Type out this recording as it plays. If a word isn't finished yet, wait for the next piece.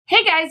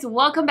guys,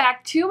 welcome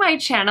back to my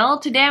channel.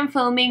 Today I'm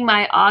filming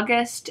my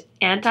August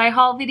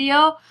anti-haul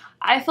video.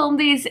 I film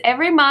these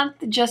every month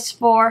just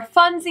for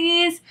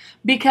funsies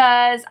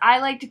because I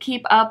like to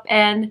keep up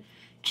and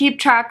keep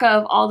track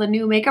of all the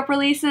new makeup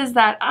releases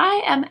that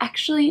I am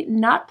actually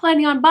not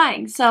planning on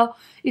buying. So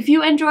if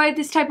you enjoyed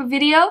this type of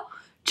video,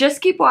 just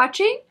keep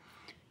watching.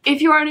 If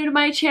you are new to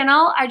my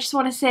channel, I just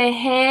want to say,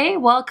 hey,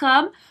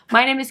 welcome.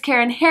 My name is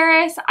Karen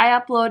Harris. I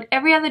upload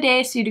every other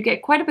day, so you do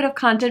get quite a bit of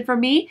content from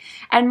me.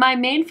 And my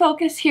main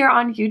focus here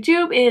on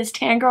YouTube is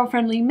tan girl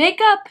friendly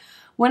makeup.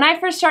 When I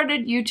first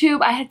started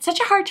YouTube, I had such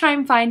a hard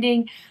time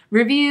finding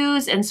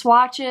reviews and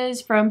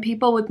swatches from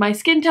people with my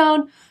skin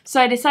tone.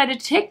 So I decided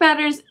to take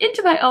matters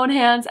into my own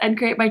hands and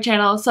create my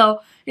channel.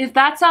 So if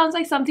that sounds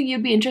like something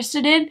you'd be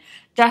interested in,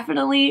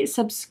 definitely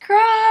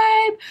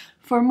subscribe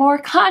for more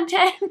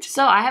content.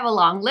 So I have a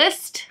long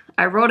list.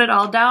 I wrote it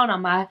all down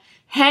on my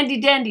handy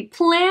dandy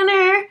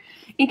planner.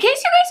 In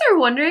case you guys are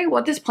wondering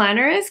what this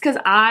planner is, because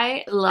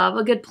I love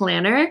a good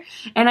planner,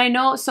 and I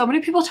know so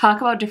many people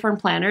talk about different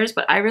planners,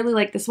 but I really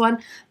like this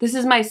one. This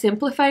is my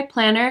simplified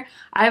planner.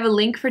 I have a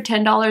link for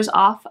 $10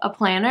 off a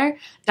planner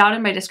down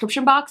in my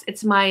description box.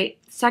 It's my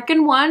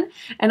second one,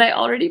 and I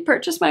already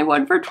purchased my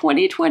one for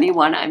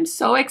 2021. I'm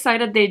so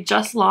excited. They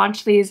just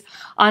launched these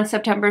on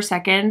September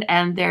 2nd,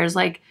 and there's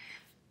like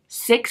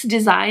 6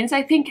 designs,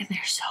 I think, and they're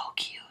so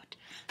cute.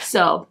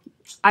 So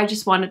I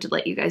just wanted to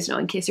let you guys know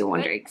in case you're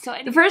wondering. So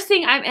the first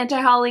thing I'm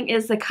anti-hauling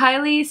is the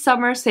Kylie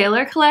Summer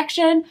Sailor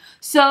collection.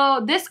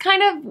 So this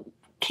kind of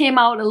came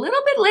out a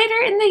little bit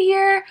later in the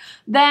year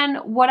than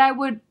what I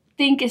would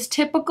think is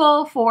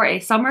typical for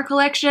a summer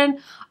collection.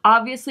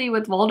 Obviously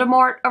with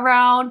Voldemort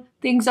around,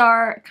 things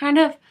are kind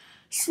of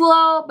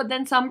slow, but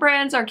then some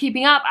brands are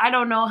keeping up. I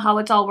don't know how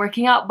it's all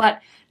working out,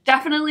 but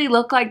definitely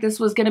looked like this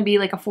was gonna be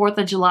like a 4th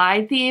of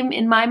July theme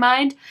in my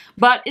mind,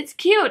 but it's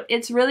cute.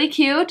 It's really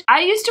cute.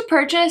 I used to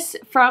purchase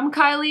from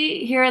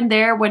Kylie here and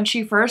there when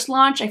she first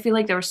launched. I feel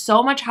like there was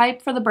so much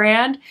hype for the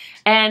brand,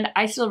 and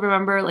I still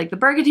remember like the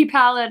burgundy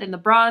palette and the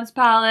bronze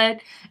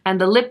palette and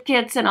the lip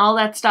kits and all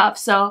that stuff.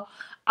 So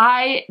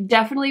I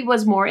definitely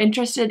was more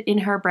interested in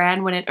her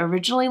brand when it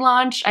originally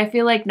launched. I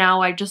feel like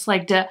now I just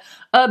like to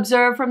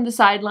observe from the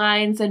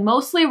sidelines and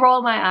mostly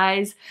roll my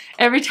eyes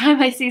every time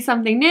I see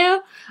something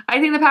new. I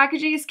think the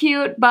packaging is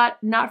cute,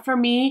 but not for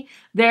me.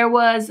 There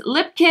was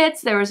lip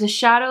kits, there was a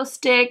shadow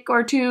stick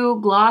or 2,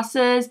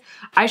 glosses,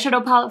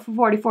 eyeshadow palette for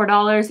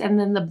 $44, and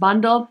then the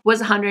bundle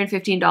was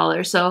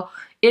 $115. So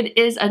it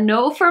is a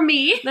no for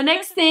me. The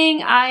next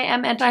thing I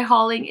am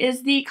anti-hauling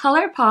is the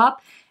ColourPop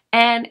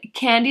and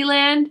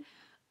Candyland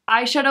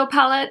eyeshadow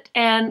palette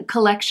and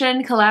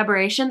collection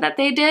collaboration that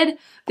they did.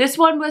 This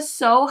one was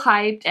so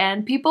hyped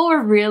and people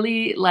were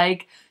really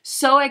like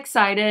so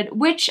excited,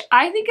 which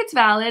I think it's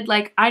valid.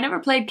 Like, I never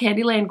played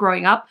Candyland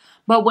growing up,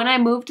 but when I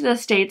moved to the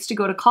States to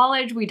go to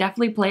college, we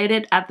definitely played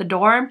it at the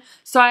dorm.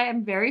 So I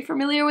am very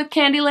familiar with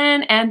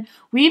Candyland, and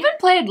we even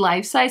played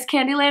life-size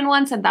Candyland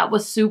once, and that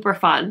was super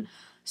fun.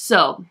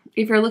 So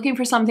if you're looking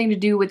for something to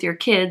do with your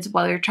kids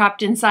while you're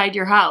trapped inside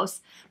your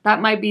house, that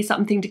might be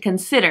something to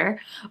consider.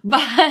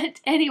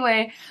 But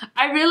anyway,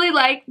 I really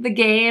like the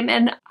game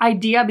and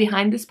idea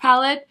behind this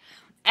palette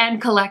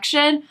and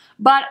collection.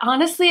 But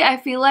honestly, I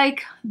feel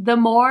like the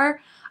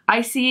more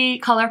I see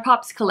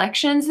ColourPop's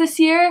collections this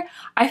year,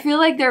 I feel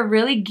like they're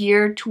really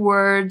geared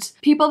towards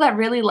people that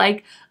really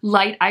like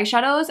light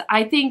eyeshadows.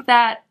 I think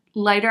that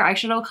lighter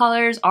eyeshadow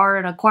colors are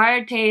an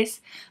acquired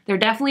taste. They're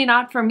definitely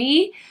not for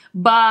me,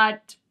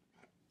 but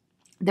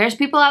there's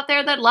people out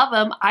there that love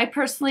them. I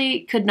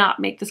personally could not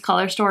make this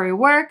color story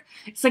work.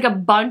 It's like a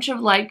bunch of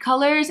light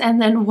colors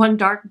and then one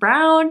dark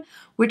brown,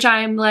 which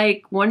I'm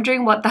like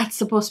wondering what that's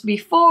supposed to be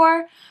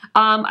for.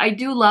 I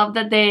do love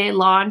that they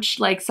launched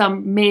like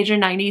some major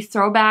 90s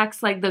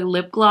throwbacks, like the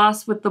lip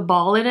gloss with the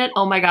ball in it.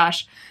 Oh my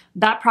gosh,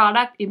 that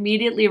product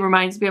immediately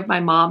reminds me of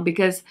my mom,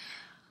 because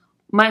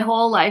my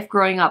whole life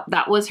growing up,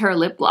 that was her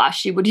lip gloss.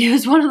 She would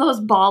use one of those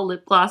ball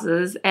lip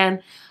glosses,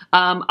 and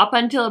up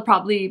until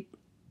probably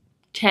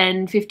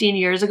 10, 15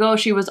 years ago,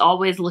 she was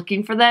always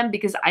looking for them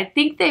because I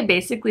think they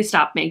basically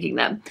stopped making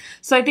them.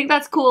 So I think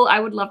that's cool. I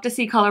would love to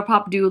see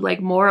ColourPop do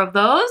like more of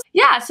those.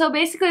 Yeah, so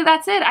basically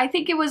that's it. I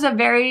think it was a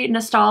very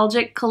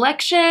nostalgic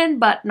collection,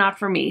 but not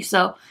for me.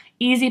 So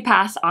easy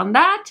pass on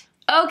that.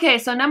 Okay,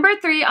 so number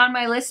 3 on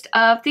my list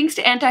of things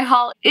to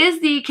anti-haul is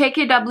the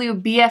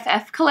KKW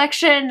BFF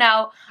collection.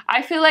 Now,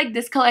 I feel like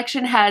this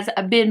collection has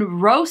been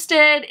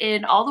roasted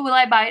in all the Will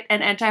I Buy It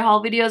and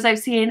anti-haul videos I've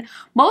seen,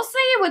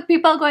 mostly with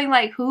people going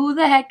like, who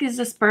the heck is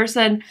this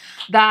person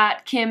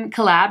that Kim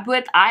collabed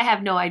with? I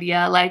have no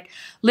idea. Like,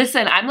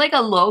 listen, I'm like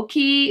a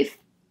low-key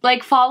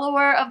like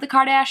follower of the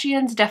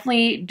Kardashians.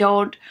 Definitely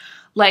don't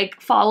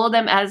like follow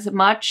them as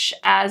much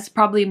as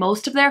probably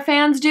most of their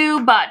fans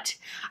do, but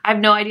I have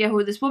no idea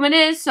who this woman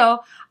is, so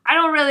I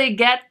don't really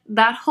get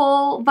that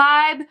whole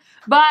vibe,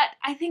 but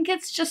I think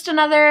it's just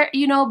another,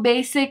 you know,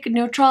 basic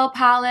neutral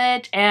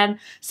palette and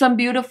some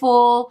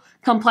beautiful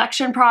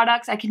complexion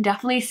products. I can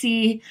definitely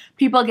see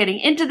people getting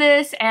into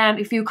this, and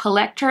if you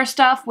collect her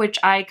stuff, which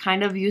I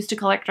kind of used to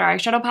collect her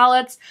eyeshadow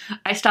palettes,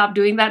 I stopped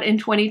doing that in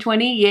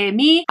 2020, yay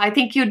me. I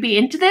think you'd be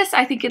into this.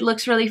 I think it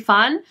looks really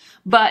fun,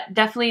 but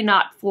definitely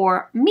not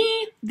for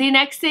me. The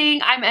next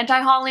thing I'm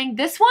anti-hauling,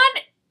 this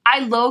one I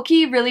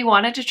low-key really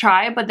wanted to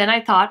try, but then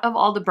I thought of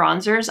all the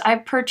bronzers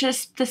I've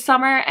purchased this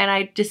summer and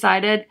I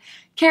decided,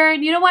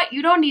 Karen, you know what?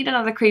 You don't need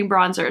another cream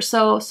bronzer.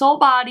 So Soul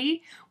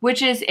Body,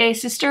 which is a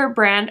sister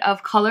brand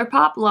of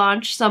ColourPop,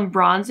 launched some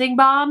bronzing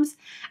balms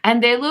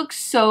and they look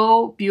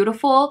so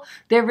beautiful.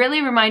 They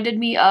really reminded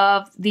me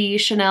of the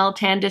Chanel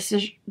Tan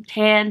Decision,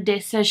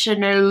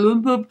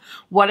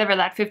 whatever,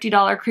 that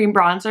 $50 cream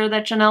bronzer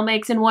that Chanel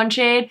makes in one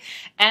shade,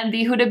 and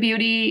the Huda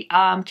Beauty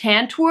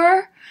Tan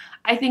Tour.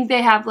 I think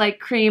they have like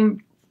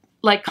cream,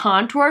 like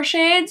contour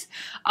shades.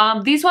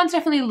 These ones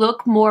definitely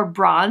look more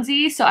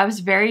bronzy, so I was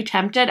very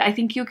tempted. I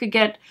think you could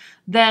get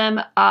them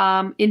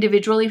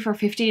individually for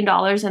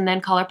 $15, and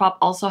then ColourPop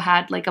also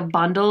had like a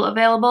bundle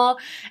available,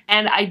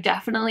 and I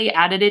definitely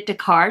added it to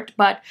cart,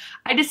 but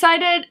I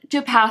decided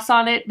to pass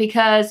on it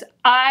because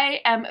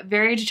I am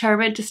very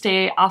determined to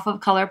stay off of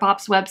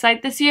ColourPop's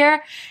website this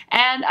year,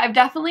 and I've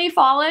definitely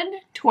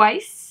fallen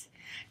twice.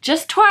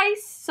 Just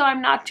twice, so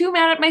I'm not too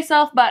mad at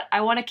myself, but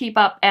I want to keep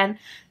up and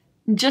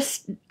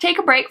just take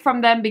a break from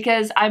them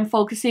because I'm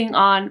focusing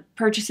on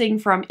purchasing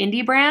from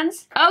indie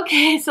brands.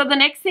 Okay, so the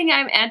next thing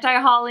I'm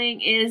anti-hauling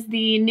is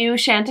the new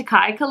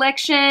Chantecaille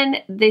collection.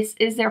 This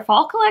is their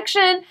fall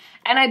collection,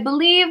 and I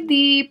believe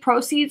the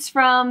proceeds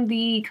from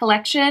the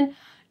collection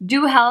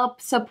do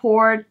help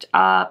support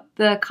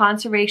the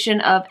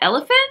conservation of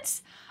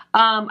elephants.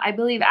 I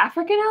believe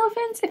African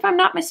elephants, if I'm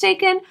not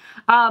mistaken.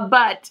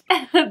 But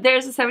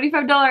there's a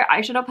 $75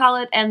 eyeshadow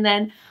palette and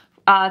then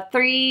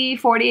three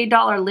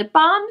 $48 lip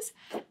balms.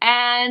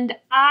 And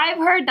I've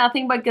heard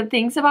nothing but good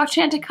things about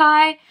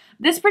Chantecaille.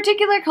 This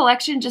particular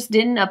collection just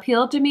didn't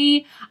appeal to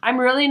me. I'm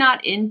really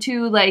not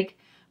into like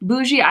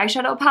bougie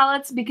eyeshadow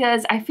palettes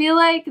because I feel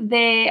like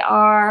they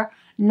are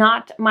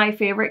not my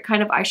favorite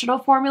kind of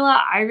eyeshadow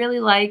formula. I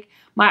really like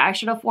my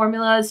eyeshadow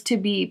formulas to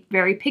be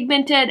very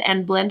pigmented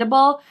and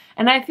blendable,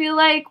 and I feel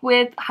like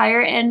with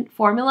higher end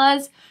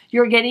formulas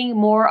you're getting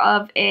more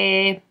of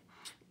a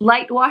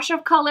light wash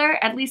of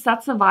color. At least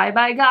that's the vibe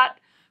I got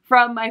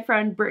from my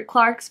friend Britt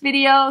Clark's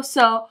video,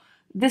 so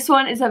this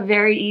one is a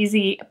very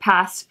easy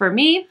pass for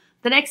me.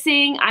 The next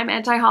thing I'm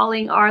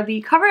anti-hauling are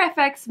the Cover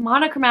FX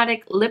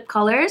monochromatic lip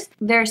colors.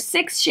 There's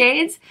 6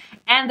 shades,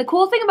 and the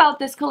cool thing about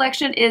this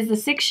collection is the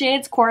 6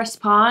 shades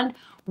correspond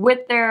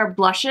with their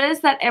blushes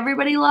that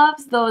everybody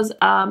loves, those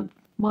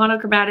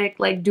monochromatic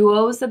like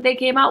duos that they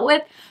came out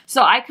with.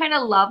 So I kind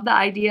of love the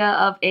idea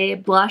of a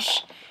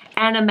blush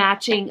and a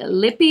matching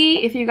lippy.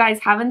 If you guys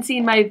haven't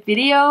seen my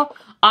video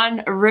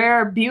on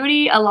Rare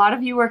Beauty, a lot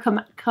of you were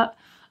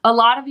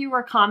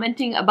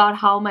commenting about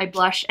how my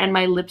blush and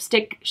my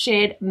lipstick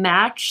shade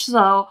match.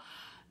 So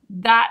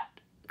that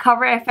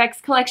Cover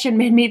FX collection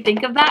made me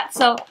think of that.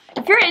 So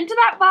if you're into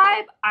that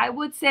vibe, I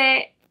would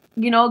say,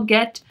 you know,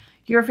 get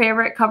your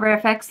favorite Cover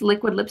FX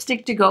liquid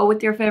lipstick to go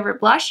with your favorite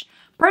blush.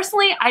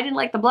 Personally, I didn't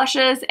like the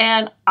blushes,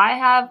 and I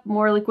have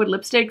more liquid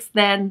lipsticks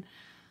than,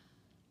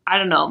 I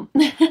don't know.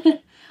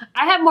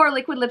 I have more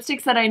liquid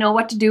lipsticks that I know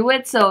what to do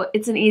with, so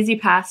it's an easy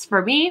pass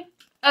for me.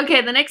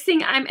 Okay, the next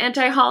thing I'm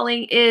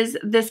anti-hauling is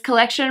this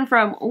collection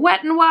from Wet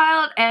n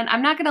Wild, and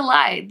I'm not gonna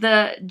lie,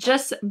 the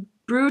Just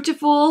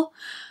Beautiful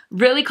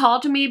really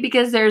called to me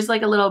because there's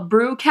like a little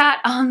brew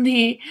cat on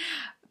the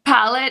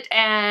palette,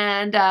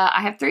 and I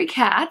have 3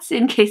 cats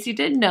in case you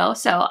didn't know,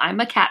 so I'm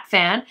a cat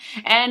fan,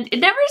 and it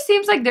never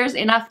seems like there's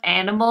enough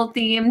animal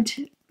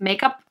themed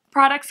makeup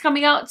products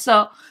coming out,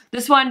 so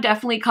this one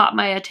definitely caught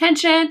my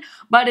attention,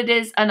 but it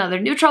is another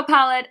neutral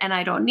palette and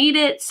I don't need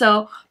it,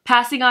 so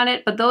passing on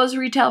it. But those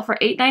retail for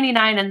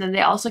 $8.99, and then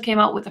they also came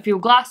out with a few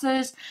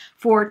glosses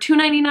for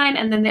 $2.99,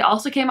 and then they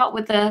also came out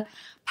with a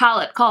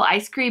palette called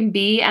Ice Cream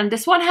Bee, and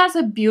this one has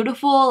a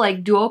beautiful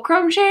like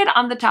duochrome shade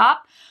on the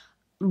top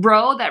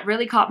row that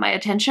really caught my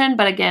attention.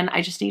 But again,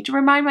 I just need to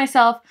remind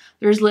myself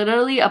there's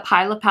literally a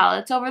pile of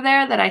palettes over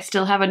there that I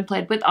still haven't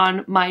played with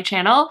on my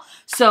channel,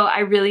 so I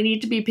really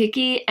need to be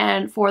picky,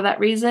 and for that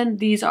reason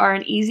these are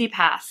an easy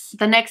pass.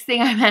 The next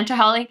thing I'm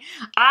anti-hauling,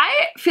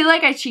 I feel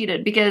like I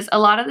cheated because a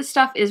lot of this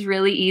stuff is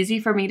really easy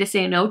for me to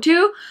say no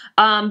to.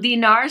 The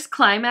NARS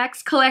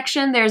Climax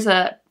collection, there's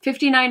a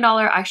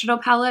 $59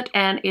 eyeshadow palette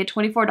and a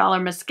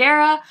 $24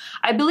 mascara.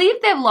 I believe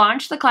they've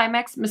launched the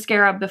Climax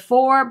mascara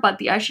before, but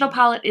the eyeshadow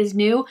palette is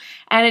new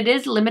and it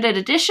is limited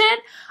edition.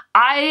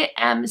 I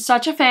am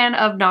such a fan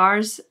of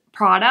NARS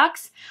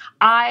products.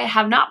 I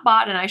have not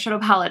bought an eyeshadow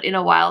palette in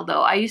a while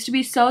though. I used to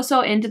be so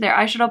into their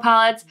eyeshadow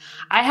palettes.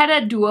 I had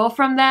a duo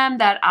from them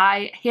that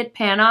I hit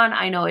pan on.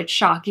 I know it's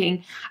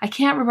shocking. I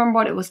can't remember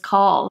what it was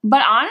called.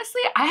 But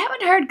honestly, I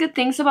haven't heard good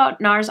things about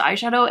NARS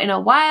eyeshadow in a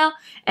while,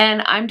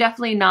 and I'm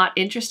definitely not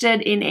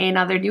interested in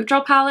another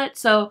neutral palette.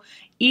 So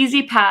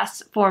easy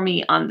pass for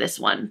me on this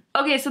one.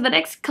 Okay, so the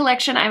next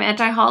collection I'm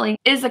anti-hauling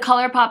is the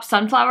ColourPop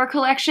Sunflower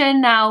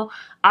collection. Now,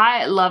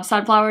 I love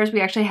sunflowers.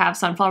 We actually have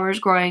sunflowers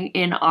growing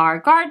in our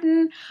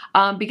garden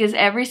because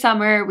every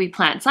summer we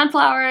plant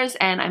sunflowers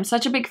and I'm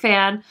such a big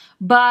fan.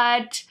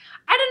 But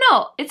I don't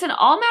know, it's an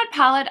all matte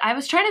palette. I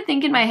was trying to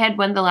think in my head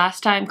when the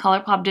last time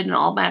ColourPop did an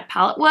all matte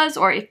palette was,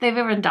 or if they've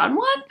ever done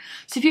one.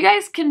 So if you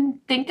guys can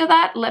think of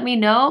that, let me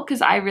know,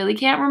 because I really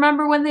can't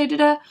remember when they did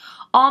a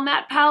all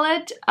matte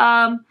palette.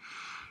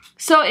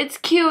 So it's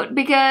cute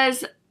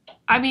because,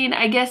 I mean,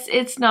 I guess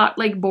it's not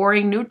like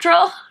boring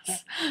neutral,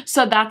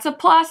 so that's a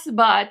plus,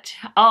 but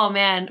oh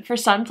man, for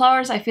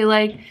sunflowers, I feel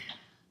like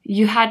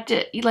you had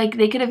to, like,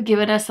 they could have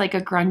given us like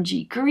a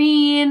grungy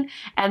green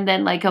and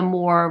then like a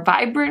more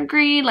vibrant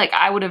green. Like,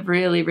 I would have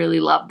really, really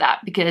loved that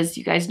because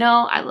you guys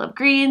know I love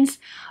greens.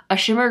 A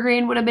shimmer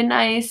green would have been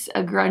nice,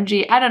 a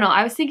grungy, I don't know.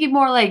 I was thinking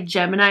more like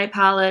Gemini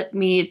palette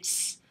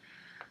meets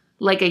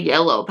like a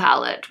yellow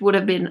palette would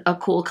have been a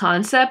cool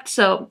concept.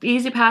 So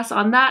easy pass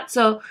on that.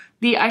 So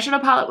the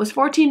eyeshadow palette was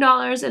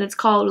 $14 and it's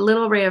called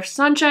Little Ray of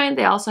Sunshine.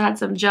 They also had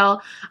some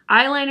gel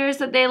eyeliners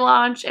that they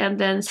launched and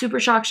then Super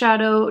Shock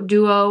Shadow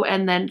Duo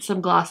and then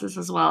some glosses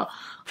as well.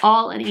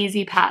 All an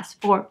easy pass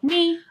for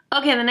me.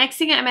 Okay, the next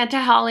thing I'm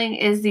anti-hauling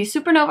is the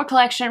Supernova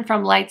collection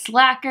from Lights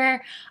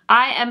Lacquer.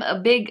 I am a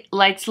big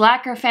Lights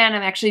Lacquer fan.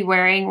 I'm actually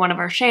wearing one of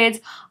our shades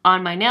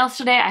on my nails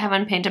today. I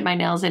haven't painted my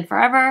nails in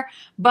forever,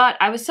 but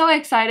I was so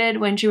excited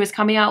when she was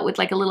coming out with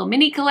like a little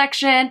mini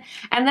collection,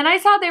 and then I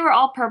saw they were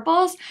all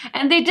purples,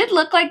 and they did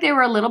look like they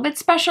were a little bit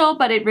special,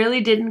 but it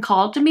really didn't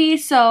call to me,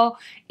 so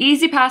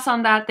easy pass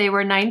on that. They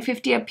were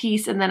 $9.50 a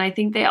piece, and then I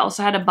think they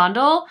also had a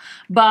bundle,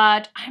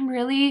 but I'm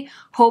really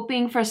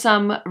hoping for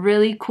some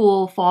really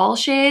cool fall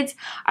shades.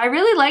 I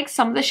really like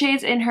some of the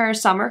shades in her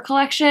summer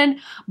collection,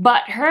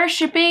 but her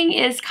shipping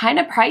is kind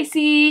of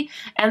pricey,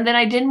 and then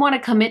I didn't want to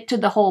commit to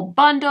the whole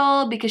bundle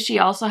because she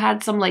also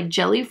had some like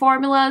jelly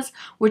formulas,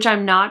 which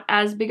I'm not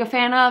as big a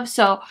fan of,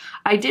 so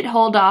I did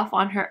hold off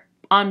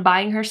on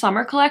buying her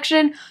summer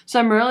collection. So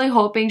I'm really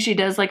hoping she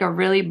does like a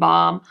really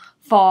bomb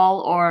fall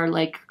or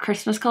like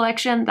Christmas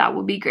collection. That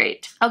would be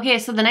great. Okay,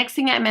 so the next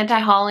thing I'm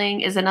anti-hauling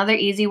is another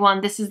easy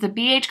one. This is the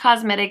BH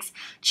Cosmetics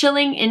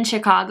Chilling in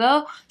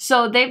Chicago.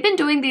 So they've been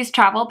doing these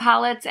travel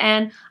palettes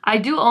and I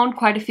do own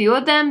quite a few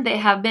of them. They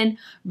have been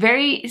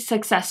very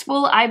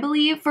successful, I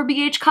believe, for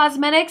BH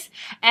Cosmetics,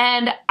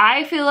 and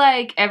I feel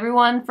like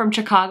everyone from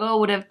Chicago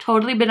would have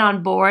totally been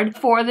on board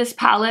for this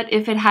palette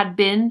if it had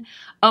been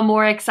a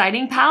more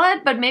exciting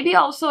palette. But maybe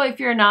also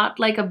if you're not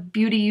like a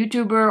beauty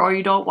YouTuber or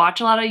you don't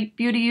watch a lot of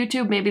beauty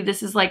YouTube, maybe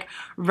this is like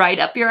right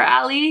up your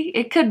alley.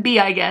 It could be,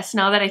 I guess,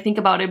 now that I think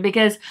about it,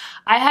 because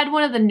I had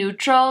one of the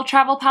neutral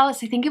travel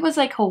palettes. I think it was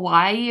like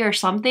Hawaii or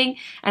something,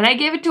 and I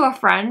gave it to a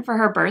friend for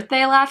her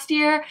birthday last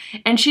year,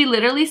 and she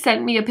literally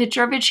sent me a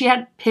picture of it. She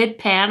had pit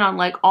pan on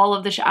like all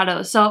of the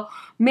shadows. So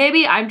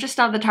maybe I'm just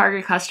not the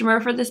target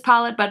customer for this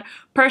palette, but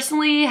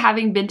personally,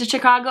 having been to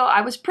Chicago,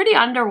 I was pretty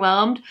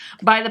underwhelmed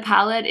by the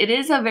palette. It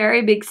is a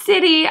very big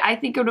city. I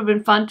think it would have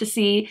been fun to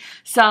see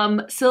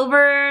some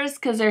silvers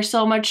because there's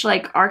so much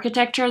like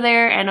architecture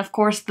there, and of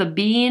course the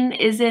bean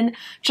is in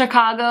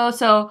Chicago,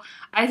 so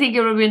I think it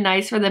would have been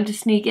nice for them to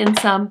sneak in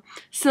some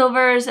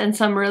silvers and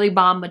some really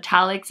bomb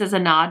metallics as a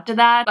nod to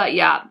that. But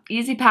yeah,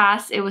 easy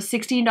pass. It was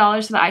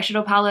 $16 for the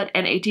eyeshadow palette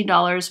and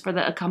 $18 for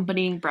the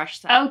accompanying brush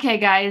set. Okay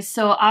guys,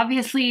 so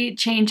obviously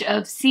change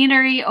of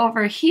scenery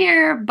over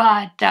here,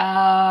 but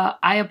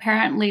I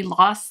apparently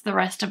lost the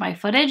rest of my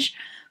footage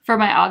for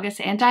my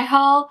August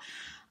anti-haul.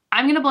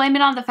 I'm gonna blame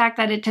it on the fact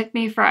that it took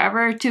me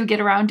forever to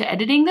get around to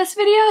editing this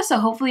video, so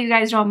hopefully you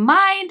guys don't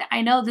mind.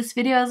 I know this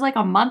video is like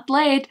a month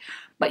late,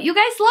 but you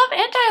guys love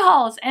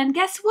anti-hauls, and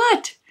guess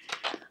what?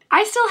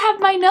 I still have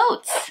my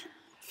notes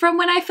from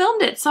when I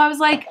filmed it. So I was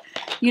like,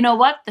 you know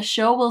what? The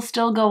show will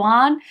still go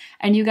on,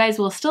 and you guys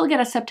will still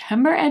get a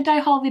September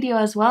anti-haul video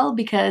as well,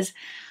 because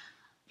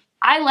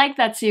I like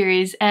that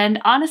series.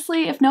 And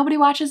honestly, if nobody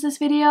watches this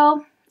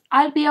video,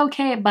 I'd be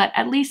okay, but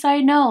at least I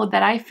know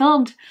that I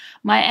filmed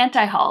my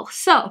anti-haul.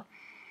 So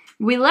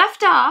we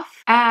left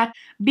off at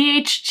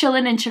BH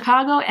Chillin' in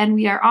Chicago, and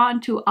we are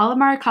on to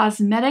Alamar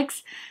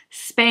Cosmetics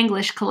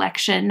Spanglish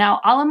collection.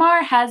 Now,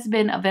 Alamar has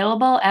been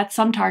available at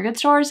some Target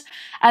stores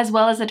as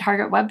well as the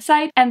Target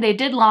website, and they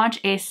did launch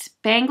a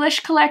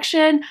Spanglish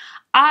collection.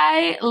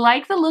 I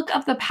like the look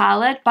of the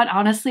palette, but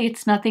honestly,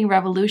 it's nothing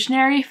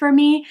revolutionary for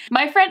me.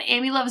 My friend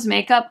Amy Loves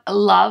Makeup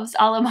loves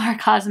Alamar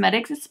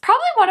Cosmetics. It's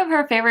probably one of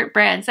her favorite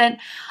brands, and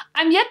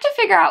I'm yet to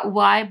figure out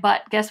why,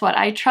 but guess what?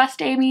 I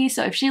trust Amy,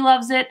 so if she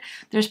loves it,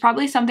 there's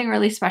probably something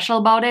really special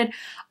about it.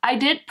 I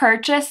did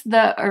purchase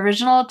the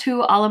original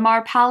 2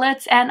 Alamar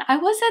palettes, and I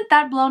wasn't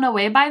that blown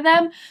away by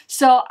them,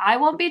 so I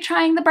won't be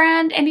trying the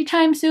brand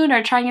anytime soon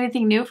or trying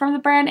anything new from the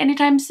brand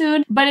anytime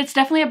soon, but it's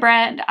definitely a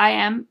brand I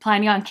am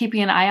planning on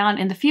keeping an eye on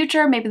in the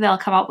future. Maybe they'll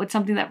come out with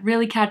something that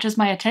really catches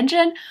my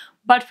attention,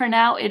 but for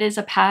now it is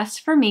a pass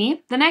for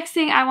me. The next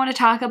thing I want to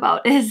talk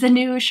about is the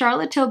new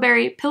Charlotte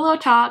Tilbury Pillow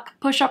Talk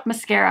Push-Up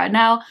Mascara.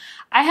 Now,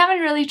 I haven't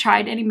really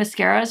tried any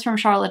mascaras from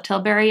Charlotte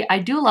Tilbury. I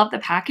do love the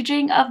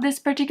packaging of this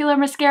particular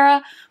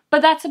mascara,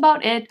 but that's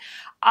about it.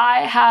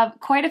 I have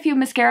quite a few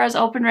mascaras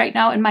open right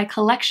now in my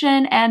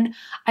collection, and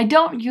I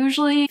don't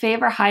usually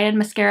favor high-end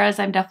mascaras.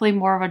 I'm definitely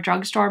more of a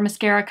drugstore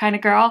mascara kind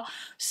of girl,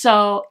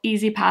 so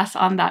easy pass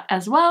on that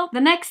as well. The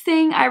next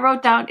thing I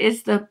wrote down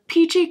is the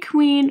Peachy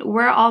Queen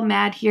We're All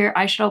Mad Here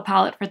eyeshadow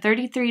palette for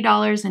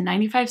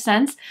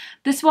 $33.95.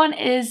 This one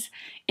is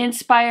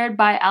inspired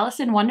by Alice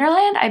in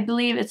Wonderland. I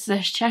believe it's the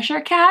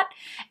Cheshire Cat,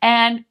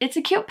 and it's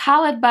a cute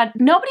palette, but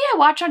nobody I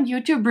watch on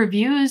YouTube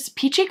reviews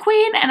Peachy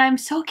Queen, and I'm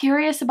so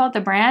curious about the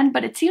brand,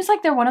 but it seems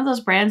like they're one of those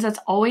brands that's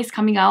always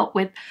coming out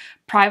with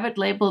private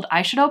labeled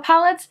eyeshadow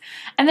palettes,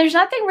 and there's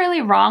nothing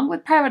really wrong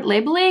with private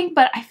labeling,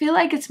 but I feel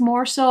like it's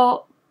more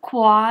so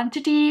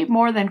quantity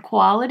more than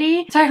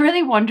quality. So I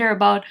really wonder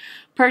about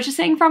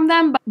purchasing from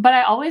them, but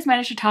I always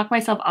manage to talk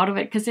myself out of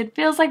it because it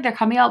feels like they're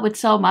coming out with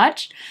so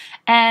much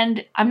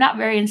and I'm not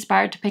very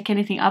inspired to pick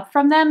anything up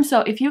from them.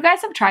 So if you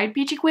guys have tried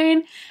Peachy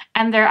Queen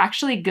and they're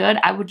actually good,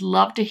 I would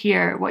love to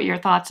hear what your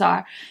thoughts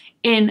are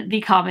in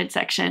the comment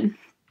section.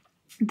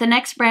 The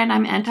next brand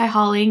I'm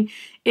anti-hauling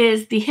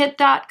is the Hit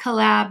Dot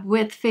collab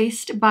with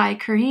Faced by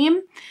Kareem.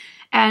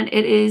 And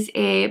it is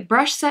a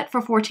brush set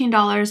for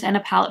 $14 and a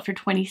palette for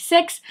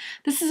 $26.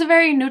 This is a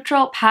very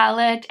neutral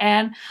palette,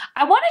 and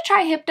I want to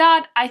try Hip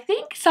Dot. I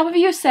think some of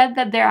you said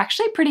that they're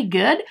actually pretty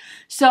good,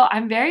 so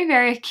I'm very,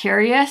 very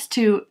curious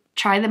to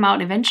try them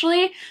out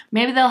eventually.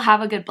 Maybe they'll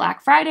have a good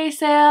Black Friday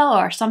sale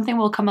or something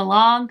will come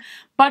along,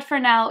 but for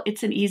now,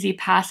 it's an easy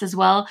pass as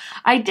well.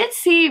 I did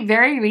see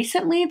very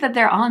recently that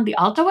they're on the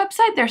Ulta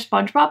website, their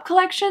SpongeBob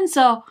collection,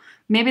 so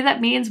maybe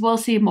that means we'll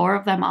see more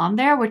of them on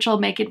there, which will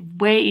make it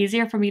way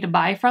easier for me to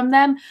buy from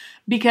them,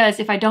 because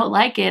if I don't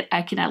like it,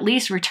 I can at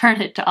least return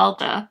it to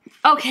Ulta.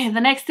 Okay, the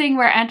next thing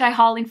we're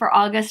anti-hauling for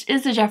August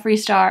is the Jeffree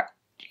Star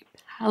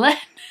palette.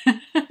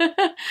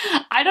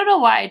 I don't know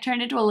why I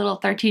turned into a little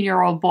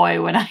 13-year-old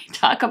boy when I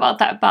talk about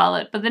that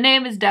palette, but the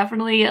name is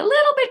definitely a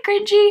little bit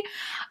cringy.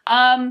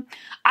 I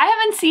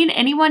haven't seen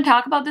anyone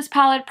talk about this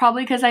palette,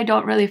 probably because I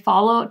don't really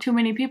follow too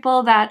many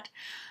people that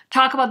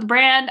talk about the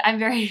brand. I'm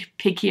very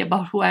picky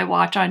about who I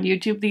watch on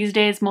YouTube these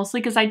days, mostly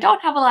because I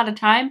don't have a lot of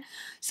time.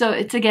 So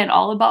it's, again,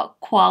 all about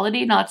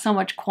quality, not so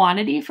much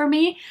quantity for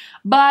me.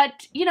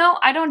 But, you know,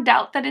 I don't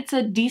doubt that it's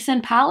a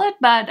decent palette,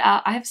 but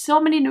I have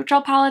so many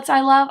neutral palettes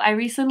I love. I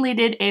recently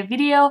did a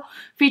video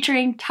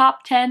featuring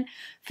top 10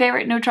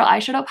 favorite neutral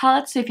eyeshadow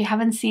palettes, so if you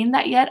haven't seen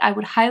that yet, I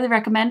would highly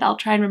recommend. I'll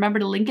try and remember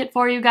to link it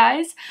for you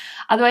guys.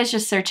 Otherwise,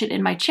 just search it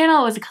in my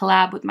channel. It was a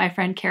collab with my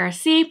friend Kara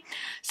C.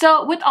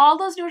 So with all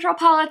those neutral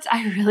palettes,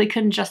 I really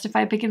couldn't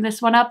justify picking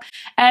this one up.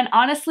 And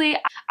honestly,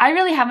 I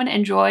really haven't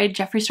enjoyed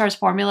Jeffree Star's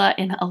formula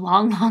in a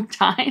long, long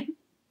time.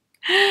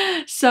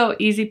 So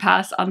easy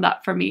pass on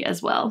that for me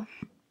as well.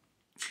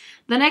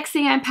 The next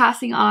thing I'm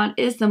passing on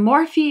is the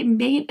Morphe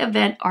Main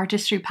Event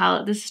Artistry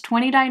Palette. This is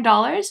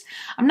 $29.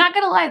 I'm not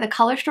gonna lie, the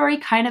color story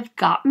kind of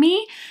got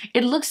me.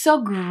 It looks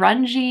so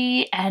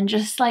grungy and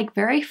just like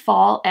very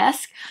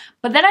fall-esque,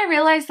 but then I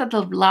realized that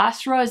the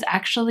last row is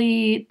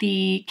actually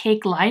the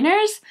cake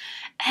liners.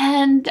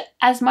 And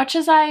as much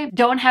as I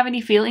don't have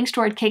any feelings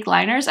toward cake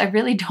liners, I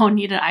really don't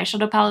need an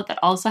eyeshadow palette that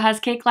also has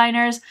cake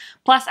liners.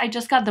 Plus, I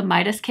just got the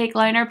Midas cake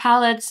liner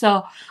palette,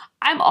 so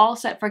I'm all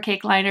set for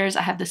cake liners.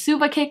 I have the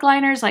Suva cake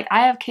liners. Like,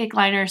 I have cake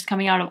liners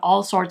coming out of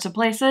all sorts of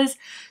places.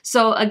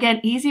 So again,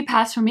 easy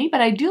pass for me,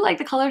 but I do like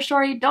the color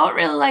story. Don't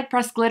really like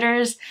pressed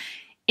glitters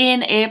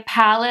in a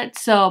palette,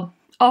 so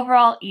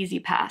overall, easy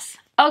pass.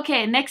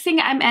 Okay, next thing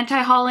I'm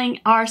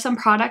anti-hauling are some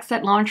products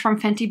that launched from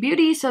Fenty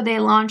Beauty. So they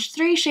launched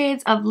 3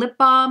 shades of lip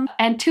balm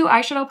and 2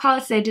 eyeshadow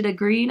palettes. They did a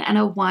green and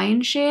a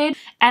wine shade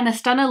and a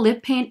Stunna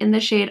lip paint in the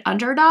shade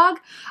Underdog.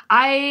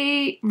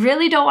 I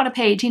really don't want to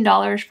pay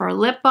 $18 for a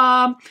lip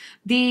balm.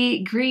 The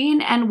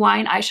green and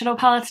wine eyeshadow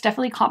palettes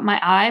definitely caught my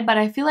eye, but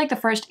I feel like the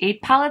first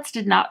 8 palettes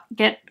did not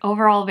get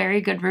overall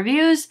very good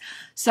reviews.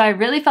 So I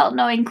really felt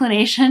no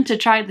inclination to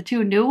try the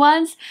 2 new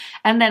ones.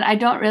 And then I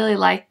don't really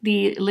like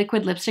the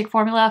liquid lipstick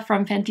formula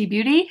from Fenty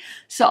Beauty.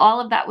 So all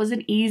of that was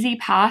an easy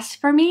pass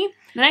for me.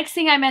 The next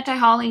thing I'm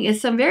anti-hauling is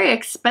some very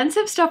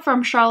expensive stuff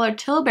from Charlotte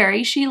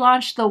Tilbury. She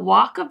launched the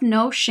Walk of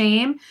No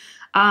Shame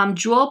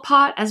jewel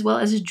pot as well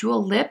as a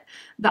jewel lip.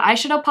 The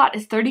eyeshadow pot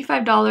is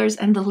 $35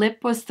 and the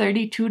lip was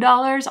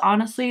 $32.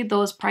 Honestly,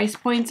 those price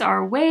points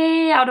are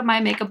way out of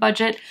my makeup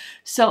budget,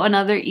 so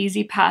another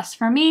easy pass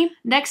for me.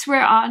 Next, we're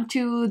on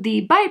to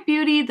the Bite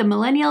Beauty, the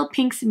Millennial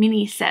Pinks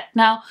mini set.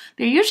 Now,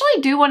 they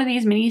usually do one of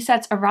these mini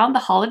sets around the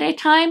holiday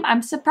time.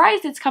 I'm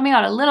surprised it's coming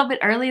out a little bit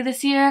early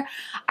this year.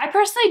 I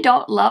personally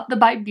don't love the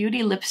Bite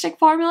Beauty lipstick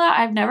formula.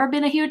 I've never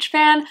been a huge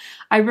fan.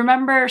 I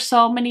remember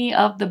so many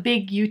of the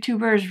big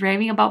YouTubers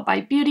raving about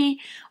Bite Beauty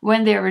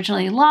when they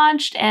originally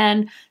launched,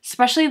 and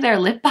especially their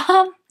lip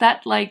balm,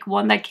 that like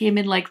one that came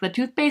in like the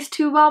toothpaste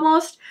tube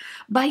almost.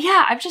 But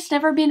yeah, I've just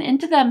never been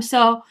into them.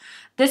 So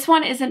This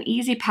one is an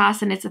easy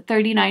pass and it's a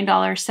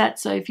 $39 set.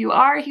 So if you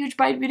are a huge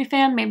Bite Beauty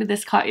fan, maybe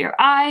this caught your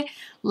eye,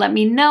 let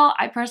me know.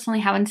 I personally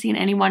haven't seen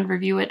anyone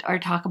review it or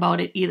talk about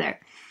it either.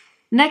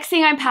 Next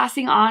thing I'm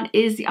passing on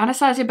is the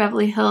Anastasia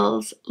Beverly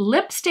Hills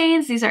lip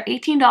stains. These are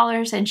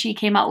 $18 and she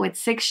came out with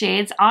 6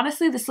 shades.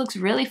 Honestly, this looks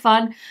really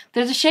fun.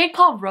 There's a shade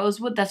called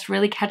Rosewood that's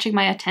really catching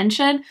my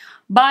attention,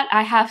 but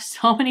I have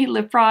so many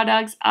lip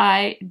products.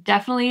 I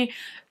definitely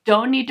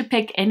don't need to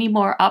pick any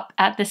more up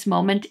at this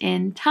moment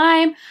in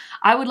time.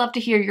 I would love to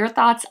hear your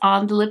thoughts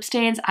on the lip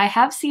stains. I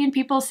have seen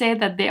people say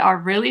that they are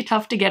really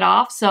tough to get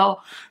off, so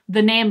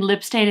the name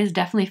lip stain is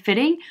definitely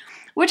fitting,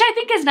 which I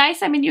think is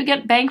nice. I mean, you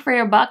get bang for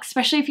your buck,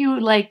 especially if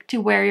you like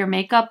to wear your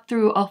makeup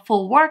through a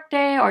full work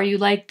day, or you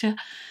like to,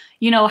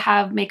 you know,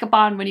 have makeup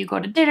on when you go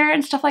to dinner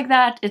and stuff like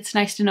that. It's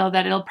nice to know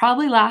that it'll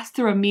probably last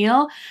through a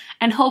meal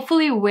and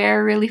hopefully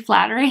wear really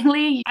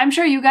flatteringly. I'm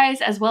sure you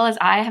guys, as well as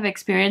I, have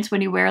experienced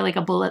when you wear like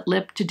a bullet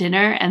lip to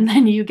dinner and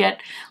then you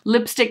get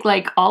lipstick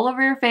like all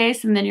over your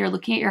face, and then you're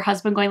looking at your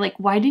husband going like,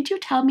 why didn't you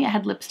tell me I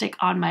had lipstick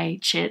on my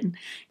chin?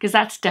 Because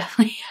that's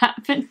definitely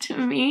happened to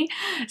me.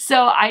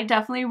 So I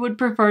definitely would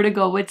prefer to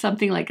go with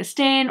something like a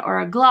stain or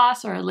a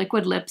gloss or a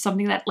liquid lip,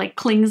 something that like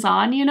clings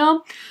on, you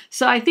know?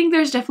 So I think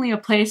there's definitely a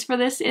place for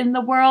this in the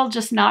world,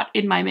 just not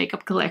in my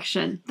makeup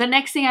collection. The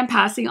next thing I'm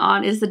passing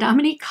on is the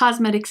Dominique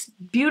Cosmetics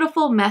Beautiful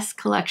Mess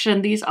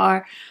collection. These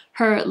are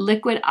her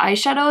liquid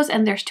eyeshadows,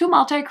 and there's 2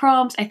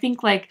 multi-chromes, I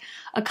think like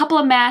a couple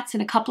of mattes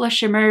and a couple of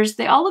shimmers.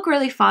 They all look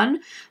really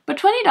fun, but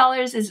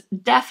 $20 is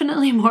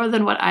definitely more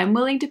than what I'm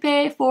willing to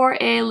pay for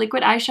a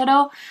liquid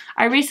eyeshadow.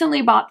 I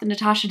recently bought the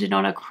Natasha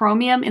Denona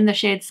Chromium in the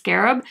shade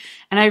Scarab,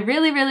 and I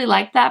really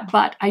like that,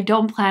 but I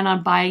don't plan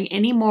on buying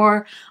any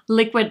more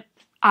liquid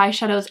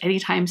eyeshadows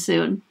anytime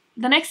soon.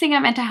 The next thing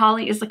I'm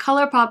anti-hauling is the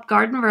ColourPop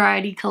Garden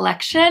Variety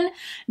collection.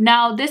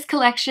 Now, this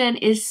collection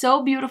is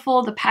so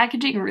beautiful. The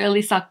packaging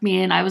really sucked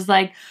me in. I was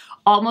like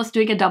almost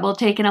doing a double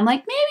take, and I'm like,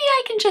 maybe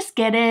I can just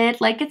get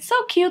it. Like, it's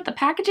so cute. The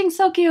packaging's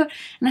so cute,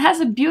 and it has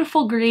a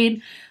beautiful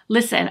green.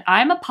 Listen,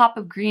 I'm a pop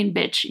of green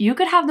bitch. You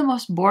could have the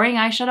most boring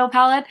eyeshadow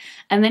palette,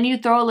 and then you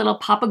throw a little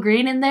pop of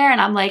green in there,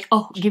 and I'm like,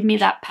 oh, give me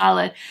that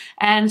palette.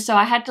 And so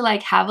I had to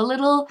like have a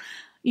little,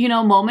 you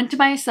know, moment to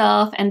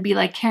myself and be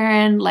like,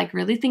 Karen, like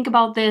really think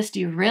about this. Do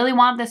you really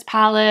want this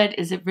palette?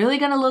 Is it really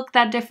gonna look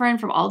that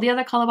different from all the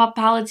other ColourPop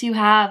palettes you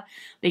have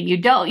that you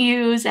don't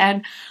use?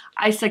 And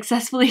I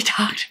successfully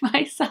talked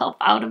myself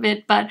out of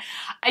it, but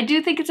I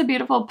do think it's a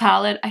beautiful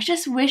palette. I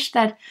just wish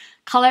that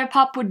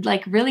ColourPop would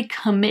like really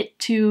commit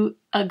to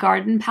a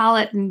garden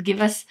palette and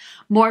give us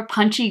more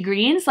punchy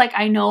greens. Like,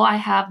 I know I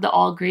have the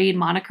all green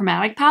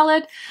monochromatic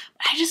palette,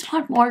 but I just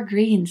want more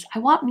greens. I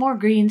want more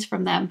greens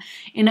from them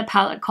in a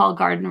palette called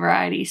Garden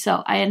Variety.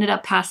 So I ended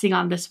up passing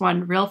on this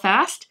one real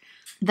fast.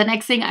 The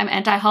next thing I'm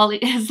anti-hauling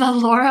is the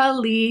Laura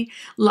Lee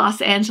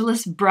Los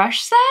Angeles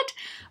brush set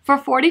for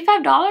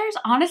 $45.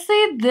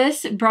 Honestly,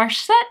 this brush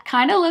set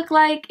kind of looked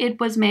like it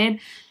was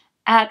made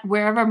at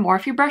wherever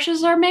Morphe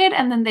brushes are made,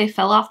 and then they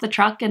fell off the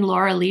truck and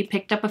Laura Lee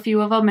picked up a few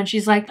of them and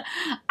she's like,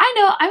 I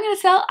know, I'm gonna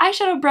sell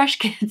eyeshadow brush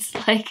kits.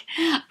 Like,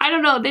 I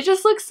don't know, they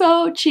just look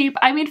so cheap.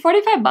 I mean,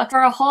 45 bucks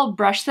for a whole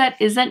brush set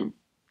isn't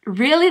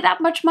really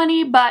that much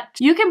money, but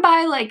you can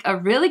buy like a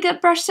really good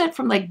brush set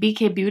from like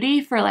BK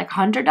Beauty for like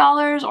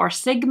 $100, or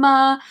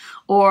Sigma,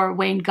 or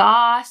Wayne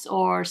Goss,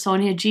 or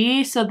Sonia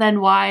G. So then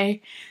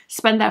why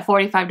spend that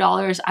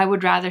 $45? I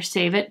would rather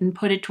save it and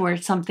put it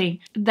towards something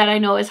that I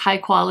know is high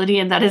quality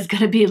and that is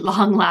going to be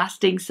long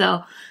lasting.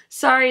 So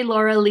sorry,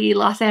 Laura Lee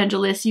Los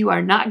Angeles, you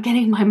are not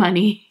getting my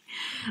money.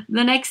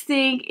 The next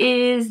thing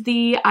is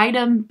the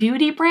Item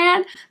Beauty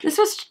brand. This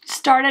was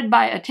started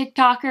by a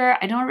TikToker.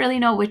 I don't really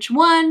know which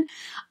one.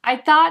 I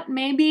thought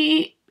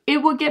maybe it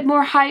would get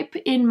more hype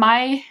in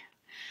my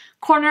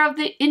corner of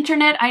the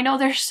internet. I know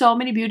there's so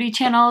many beauty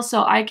channels,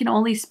 so I can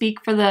only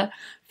speak for the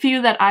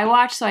few that I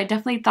watch, so I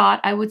definitely thought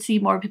I would see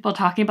more people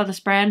talking about this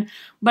brand.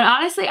 But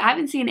honestly, I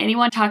haven't seen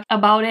anyone talk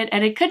about it,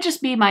 and it could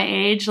just be my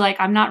age. Like,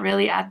 I'm not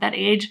really at that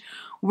age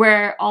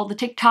where all the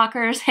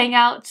TikTokers hang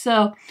out,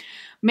 so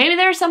maybe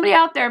there's somebody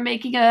out there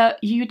making a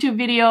YouTube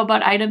video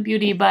about Item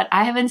Beauty, but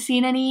I haven't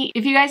seen any.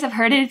 If you guys have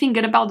heard anything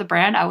good about the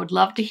brand, I would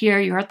love to hear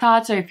your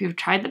thoughts, or if you've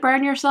tried the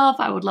brand yourself,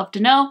 I would love to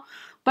know.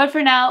 But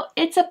for now,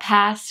 it's a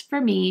pass for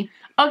me.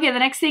 Okay, the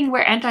next thing we're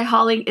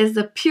anti-hauling is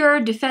the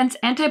Pure Defense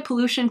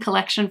Anti-Pollution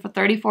Collection for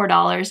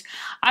 $34.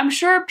 I'm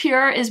sure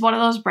Pure is one of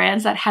those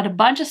brands that had a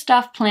bunch of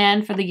stuff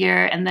planned for the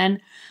year, and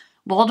then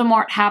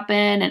Voldemort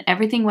happened and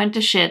everything went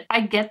to shit. I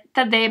get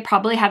that they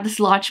probably had this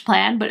launch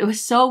plan, but it was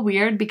so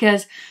weird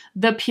because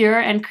the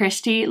Pure and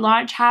Christie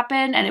launch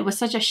happened and it was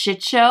such a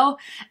shit show.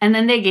 And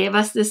then they gave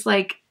us this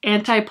like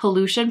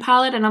anti-pollution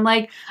palette, and I'm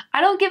like,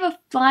 I don't give a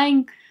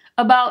flying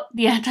about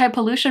the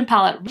anti-pollution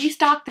palette.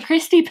 Restock the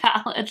Christie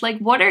palette. Like,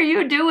 what are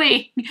you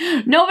doing?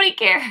 Nobody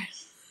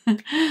cares.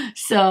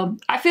 So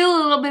I feel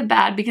a little bit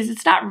bad because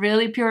it's not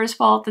really Pure's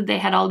fault that they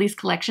had all these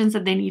collections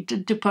that they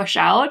needed to push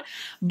out,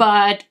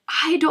 but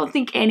I don't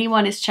think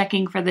anyone is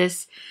checking for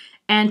this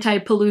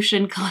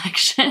anti-pollution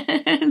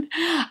collection.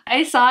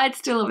 I saw it's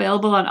still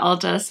available on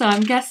Ulta, so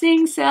I'm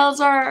guessing sales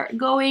are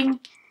going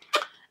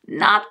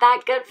not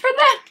that good for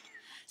them.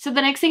 So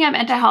the next thing I'm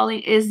anti-hauling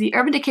is the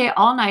Urban Decay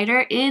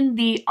All-Nighter in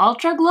the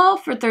Ultra Glow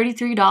for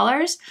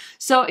 $33.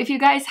 So if you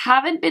guys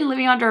haven't been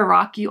living under a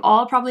rock, you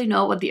all probably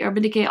know what the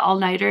Urban Decay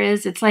All-Nighter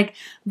is. It's like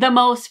the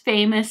most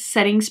famous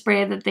setting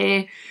spray that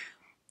they,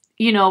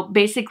 you know,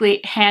 basically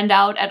hand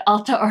out at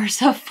Ulta or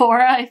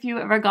Sephora. If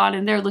you've ever gone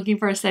in there looking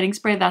for a setting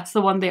spray, that's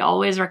the one they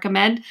always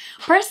recommend.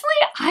 Personally,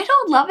 I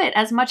don't love it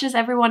as much as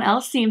everyone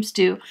else seems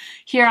to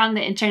here on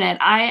the internet.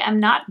 I am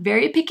not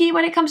very picky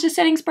when it comes to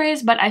setting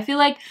sprays, but I feel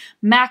like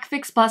MAC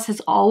Fix Plus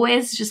has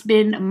always just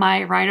been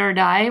my ride or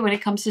die when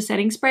it comes to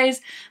setting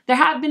sprays. There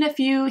have been a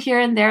few here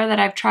and there that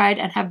I've tried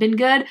and have been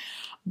good,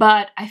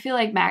 but I feel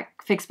like MAC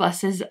Fix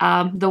Plus is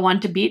the one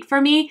to beat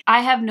for me.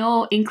 I have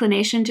no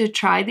inclination to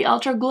try the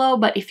Ultra Glow,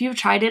 but if you've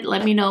tried it,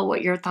 let me know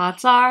what your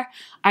thoughts are.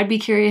 I'd be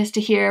curious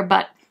to hear,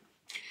 but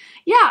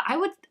yeah, I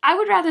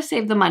would rather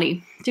save the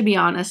money, to be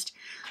honest.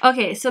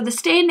 Okay, so the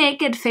Stay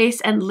Naked Face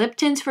and Lip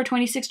Tints for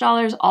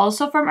 $26,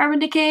 also from Urban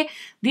Decay.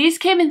 These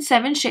came in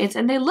 7 shades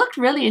and they looked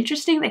really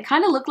interesting. They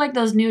kind of look like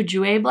those new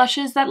Jouer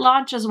blushes that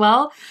launch as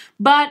well,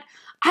 but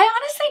I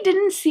honestly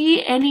didn't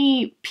see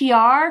any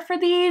PR for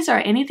these or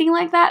anything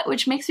like that,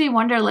 which makes me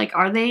wonder, like,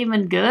 are they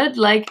even good?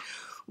 Like,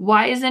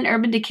 why isn't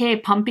Urban Decay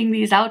pumping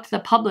these out to the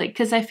public?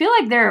 Because I feel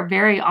like they're a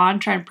very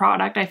on-trend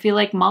product. I feel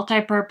like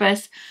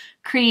multi-purpose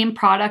cream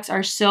products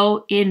are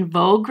so in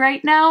vogue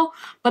right now,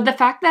 but the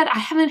fact that I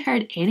haven't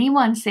heard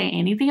anyone say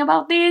anything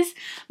about these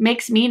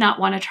makes me not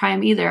want to try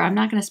them either. I'm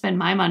not going to spend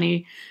my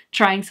money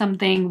trying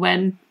something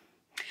when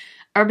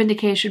Urban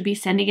Decay should be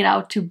sending it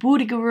out to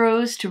beauty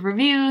gurus to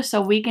review so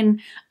we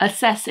can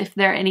assess if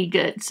they're any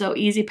good. So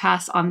easy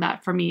pass on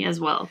that for me as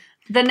well.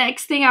 The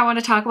next thing I want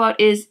to talk about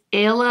is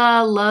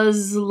Ayla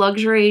Luz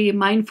Luxury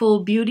Mindful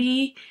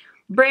Beauty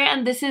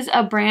brand. This is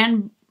a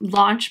brand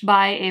launched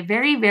by a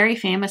very, very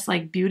famous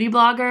like beauty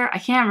blogger. I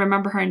can't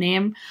remember her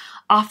name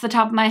off the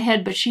top of my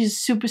head, but she's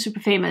super,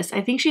 super famous.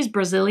 I think she's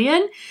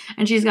Brazilian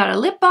and she's got a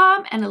lip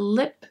balm and a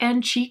lip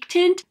and cheek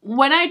tint.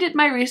 When I did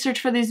my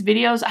research for these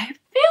videos, I feel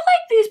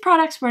like these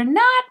products were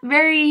not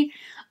very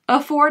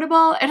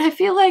affordable, and I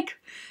feel like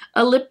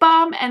a lip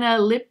balm and a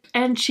lip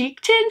and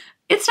cheek tint,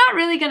 it's not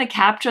really going to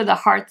capture the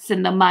hearts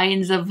and the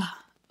minds of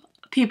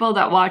people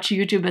that watch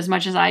YouTube as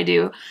much as I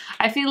do.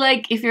 I feel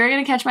like if you're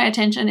going to catch my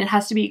attention, it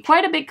has to be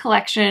quite a big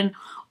collection,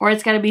 or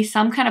it's got to be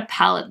some kind of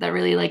palette that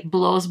really like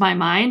blows my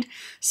mind.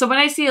 So when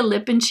I see a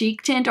lip and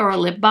cheek tint or a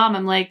lip balm,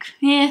 I'm like,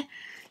 eh,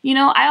 you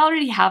know, I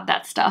already have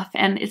that stuff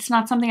and it's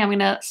not something I'm going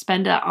to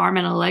spend an arm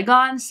and a leg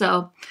on.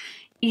 So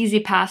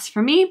easy pass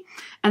for me.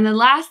 And the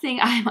last thing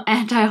I'm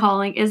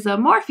anti-hauling is the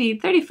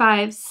Morphe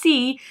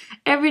 35C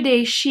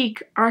Everyday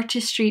Chic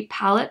Artistry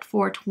Palette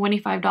for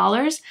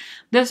 $25.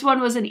 This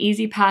one was an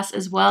easy pass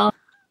as well.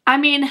 I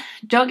mean,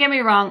 don't get me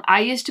wrong,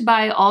 I used to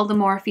buy all the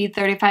Morphe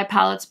 35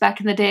 palettes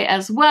back in the day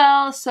as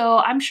well, so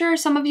I'm sure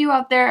some of you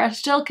out there are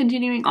still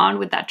continuing on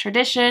with that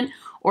tradition,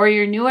 or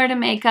you're newer to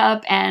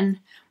makeup and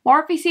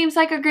Morphe seems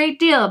like a great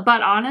deal,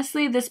 but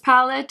honestly, this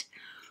palette,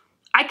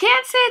 I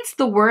can't say it's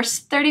the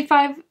worst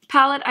 35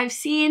 palette I've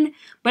seen,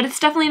 but it's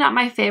definitely not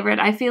my favorite.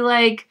 I feel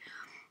like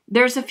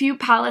there's a few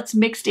palettes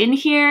mixed in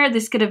here.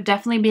 This could have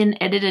definitely been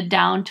edited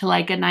down to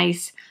like a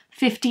nice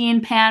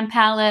 15 pan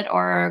palette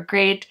or a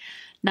great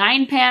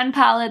 9 pan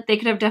palette. They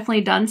could have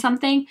definitely done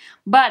something,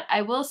 but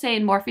I will say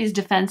in Morphe's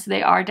defense,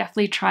 they are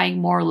definitely trying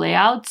more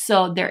layouts,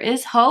 so there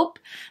is hope.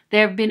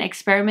 They've been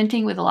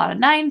experimenting with a lot of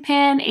 9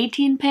 pan,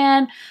 18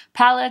 pan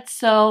palettes,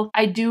 so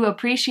I do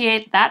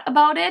appreciate that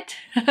about it.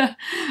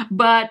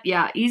 But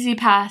yeah, easy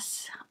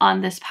pass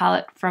on this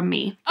palette from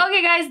me.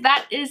 Okay guys,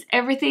 that is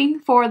everything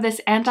for this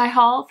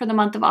anti-haul for the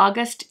month of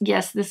August.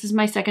 Yes, this is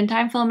my second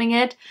time filming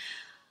it.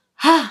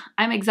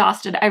 I'm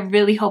exhausted. I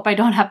really hope I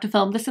don't have to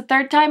film this a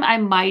third time. I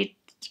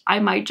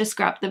might just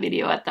scrap the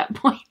video at that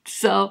point.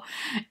 So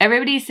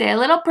everybody say a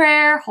little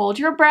prayer, hold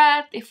your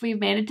breath. If we've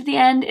made it to the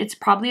end, it's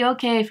probably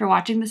okay. If you're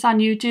watching this on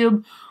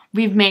YouTube,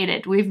 we've made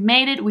it. We've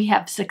made it. We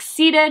have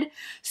succeeded.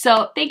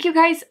 So thank you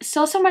guys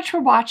so much for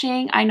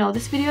watching. I know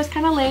this video is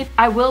kind of late.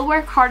 I will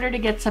work harder to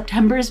get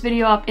September's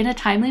video up in a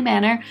timely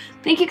manner.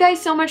 Thank you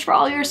guys so much for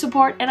all your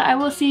support, and I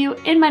will see you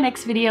in my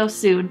next video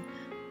soon.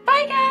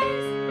 Bye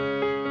guys!